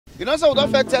You know, so we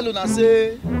don't tell you,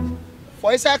 say,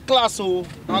 for inside class, and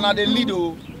at the lead,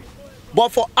 but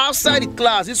for outside the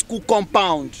class, this school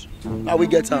compound, how we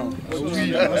get out.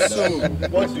 So,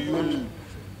 what do you mean?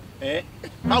 Eh?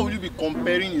 How will you be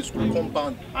comparing a school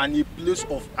compound and a place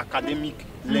of academic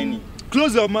learning?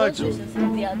 Close your mouth.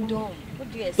 They are dumb.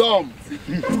 What do you expect? Dumb.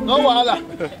 No wahala.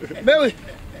 Maybe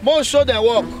more show them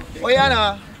work. Oh yeah,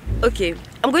 nah. Okay,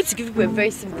 I'm going to give you a very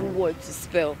simple word to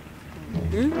spell.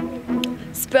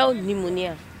 Spell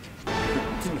pneumonia.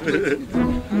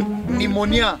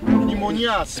 Pneumonia.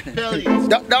 Pneumonia, spell it.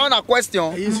 That one a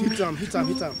question. Hit him.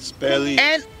 Spell it.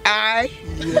 N-I.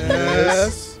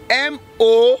 Yes.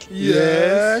 M-O.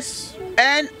 Yes.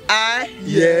 N-I.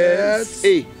 Yes.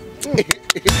 A.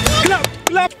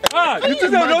 Clap. Ah, you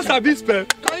think they don't sabi spell?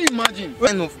 Can you imagine?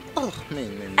 Man.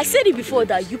 I said it before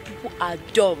that you people are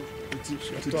dumb.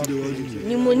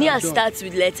 Pneumonia starts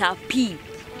with letter P.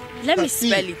 Let me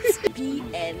spell it.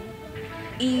 P-N-E-U-M-O-N-I-A.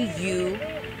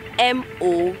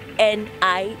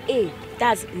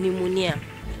 That's pneumonia.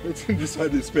 This one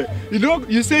they spell. You know,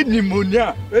 you said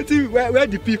pneumonia. Where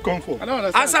the P come from? I don't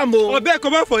understand. Asambo. Obe,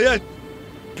 come out for here.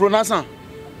 Pronounce.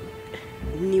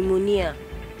 Pneumonia.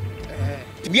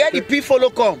 Where the P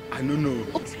follow come? I don't know.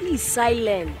 Oh, please,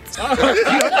 silent.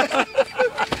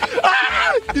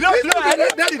 You don't know.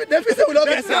 That means we don't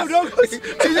get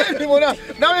Pneumonia.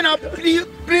 Now we have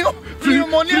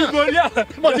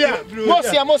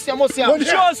pneumonia. Mosia.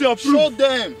 Show us your proof. Show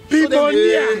them.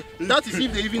 Pneumonia. That is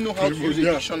if they even know how to use a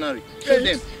dictionary. Show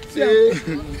them.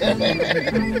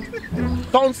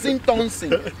 Tonsing.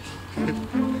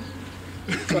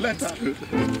 collector.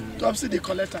 Topsy the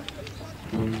collector.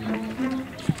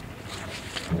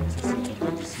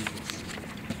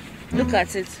 Look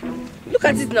at it. Look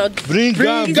at it now. Bring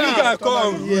them.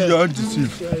 Come. Yeah. You are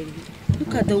deceived.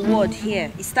 Look at the word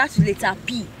here. It starts with letter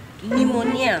P.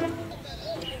 Pneumonia.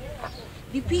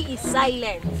 The P is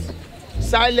silent.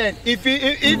 Silent. If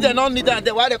they don't need that,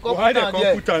 then why they come Why put they down come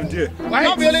there? put them there? Why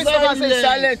not be only someone say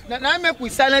silent? Now make we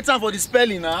silent time for the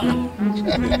spelling, huh?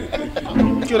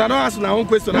 Okay, I don't ask my own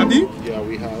question, Abi. Yeah,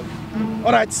 we have.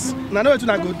 All right. Now know what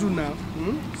I go do now.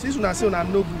 Since you say una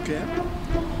no book,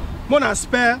 Mona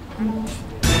spell.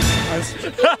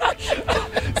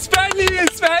 Spell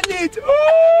it.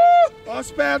 Or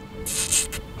spell.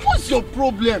 What's your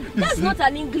problem? That's not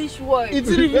an English word. It's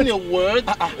not even a word.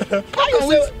 How you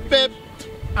say pep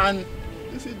and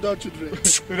This is dog children.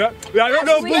 We are not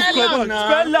no book. Spell Come on.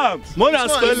 Spell them. More than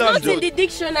spell It's them. not in the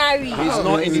dictionary. It's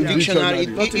not in the dictionary.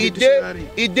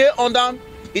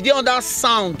 It dey under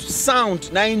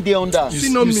sound. Now in dey under.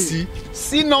 See?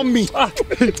 Synonym.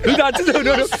 Look at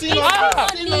this.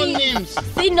 synonyms.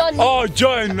 Synonym. Oh,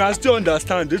 join. I still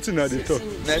understand. This is not the talk.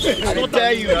 I dey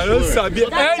tell you. I don't sabi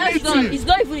That's not, anything. it's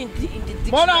not even in the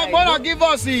dictionary. Mona give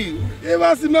us it. Give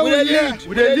us the We dey lead. lead.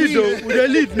 We dey lead though. We dey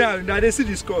lead now. Now they see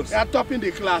this course. They are topping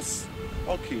the class.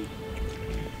 Okay.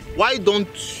 Why don't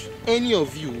any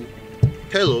of you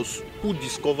tell us who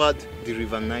discovered the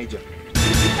River Niger?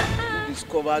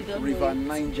 Discovered don't River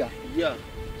know Niger. Yeah.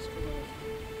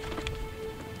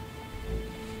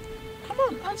 Come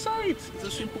on, answer it. It's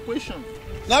a simple question.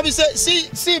 Now we say,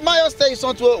 see, Mayo tell you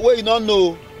something where you don't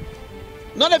know.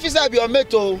 None of it be your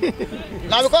mate.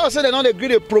 Now because I say they don't agree,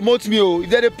 they promote me. If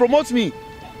they promote me,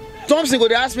 Thompson go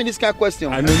they ask me this kind of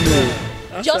question. I don't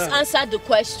know. Just answer the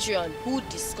question. Who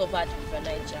discovered River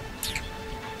Niger?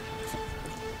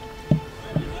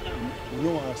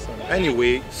 No answer.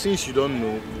 Anyway, since you don't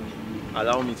know,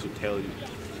 allow me to tell you.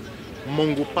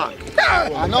 Mongo Park. I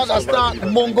don't understand.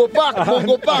 Mongo Park. I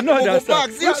don't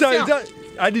understand. See, Which one is that?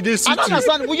 I did this. I don't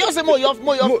understand. We just say more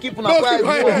you keep on quiet.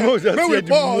 No, just hear the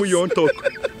more you want talk.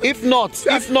 If not,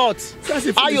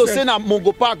 how you say na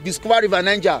Mongo Park discover River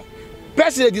Niger?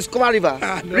 Person they discover river.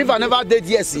 River never dead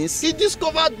here since. He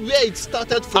discovered where it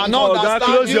started from. I know that understand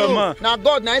close your you. mouth. Now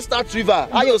God now start river.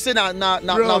 How you say na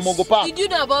Mongo Park? Did you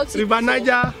know about it? River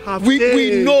Niger have We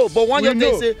days. know, but one We year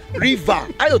know. they say river.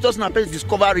 How you just na person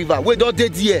discover river? We don't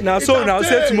dead here. Now so a now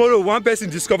say thing. tomorrow one person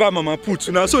discover Mama Put.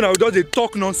 Now so now we just dey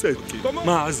talk nonsense. Man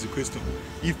ask the question.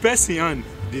 If person hand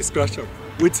dey scratch up,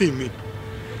 wetin e mean?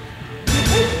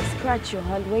 Scratch your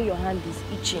hand when your hand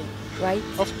is itching, right?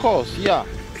 Of course, yeah.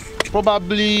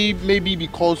 Probably, maybe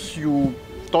because you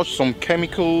touched some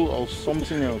chemical or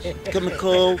something else.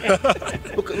 Chemical.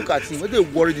 look at him. Why they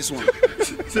worry this one?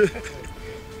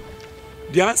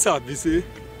 The answer be say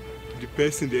the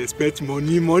person dey expect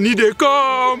money dey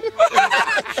come.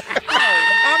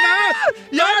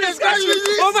 Yeah, they scratch you.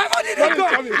 Oh my money dey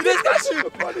come. Dey scratch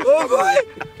you. Oh boy.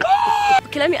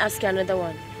 Okay, let me ask you another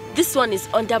one. This one is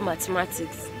under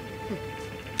mathematics.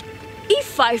 If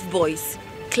 5 boys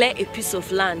clear a piece of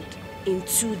land in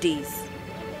 2 days.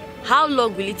 How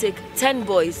long will it take 10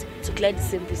 boys to clear the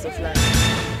same piece of land?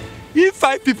 If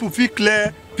 5 people fit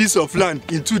clear piece of land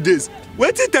in 2 days,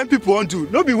 wetin 10 people wan do?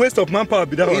 No be waste of manpower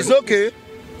be that one. It's okay.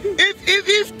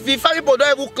 If the 5 people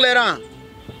don't even clear am,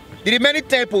 the remaining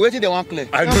 10 people wetin they want clear?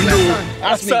 I don't know.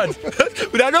 Ask me. Sad.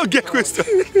 But I don't get question.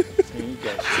 You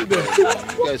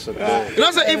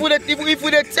know, say if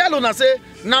we dey tell una say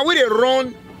now we dey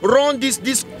run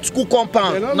this school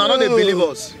compound, now no dey believe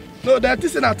us. No, they're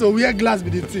teaching that to wear glass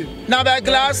with the thing. Now by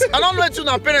glass, I don't know wetin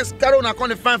una parents carry una come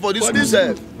dey find for this school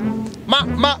sef.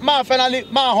 Ma finally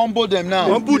humble them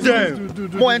now. Humble them.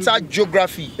 More enter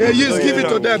geography. Hey, you give it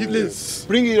to them, please.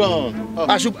 Bring it on.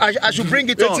 I should bring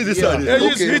it on. Hey,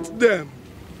 you hit them.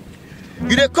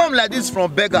 You dey come like this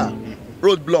from Beggar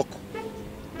roadblock.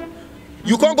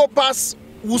 You can't go past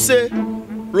Wuse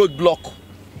roadblock.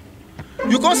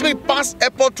 You can't see me past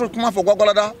airport road come out for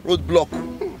Gwagwalada roadblock.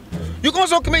 You can't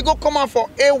see me go come out for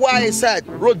AY side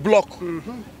roadblock.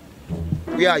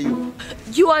 Where are you?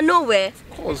 You are nowhere. Of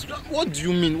course. What do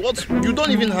you mean? You don't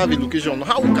even have a location.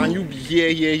 How can you be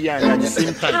here, and at the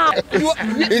same time?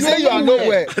 He said you are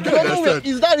nowhere.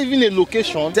 Is that even a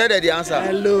location? Tell them the answer.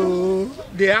 Hello.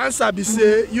 The answer be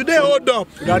say, you dey hold up.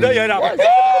 I don't hear that.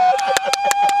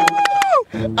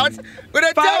 We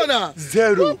dey tell now.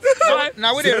 0.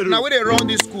 Now we dey run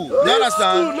this school. You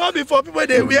understand? Not before people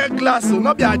they wear glass, so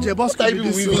not be a jebos.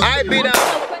 I be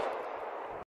that.